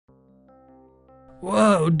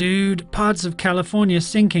Whoa, dude, parts of California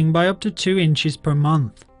sinking by up to 2 inches per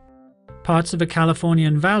month. Parts of a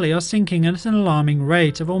Californian valley are sinking at an alarming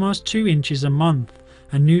rate of almost 2 inches a month,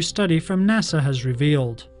 a new study from NASA has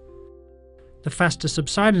revealed. The faster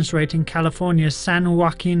subsidence rate in California's San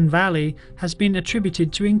Joaquin Valley has been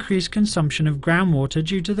attributed to increased consumption of groundwater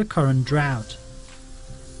due to the current drought.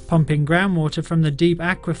 Pumping groundwater from the deep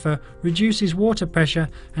aquifer reduces water pressure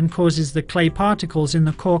and causes the clay particles in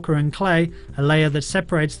the Corcoran clay, a layer that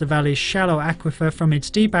separates the valley's shallow aquifer from its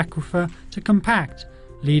deep aquifer, to compact,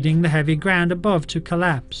 leading the heavy ground above to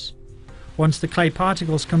collapse. Once the clay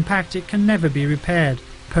particles compact, it can never be repaired,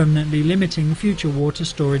 permanently limiting future water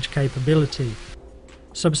storage capability.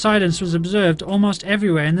 Subsidence was observed almost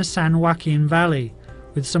everywhere in the San Joaquin Valley,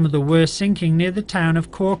 with some of the worst sinking near the town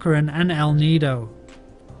of Corcoran and El Nido,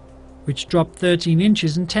 which dropped 13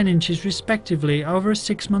 inches and 10 inches respectively over a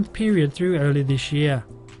 6-month period through early this year.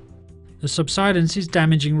 The subsidence is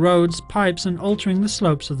damaging roads, pipes and altering the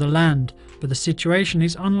slopes of the land, but the situation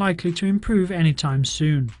is unlikely to improve anytime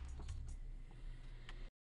soon.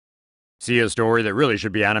 See a story that really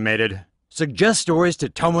should be animated? Suggest stories to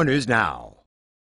Tomo News now.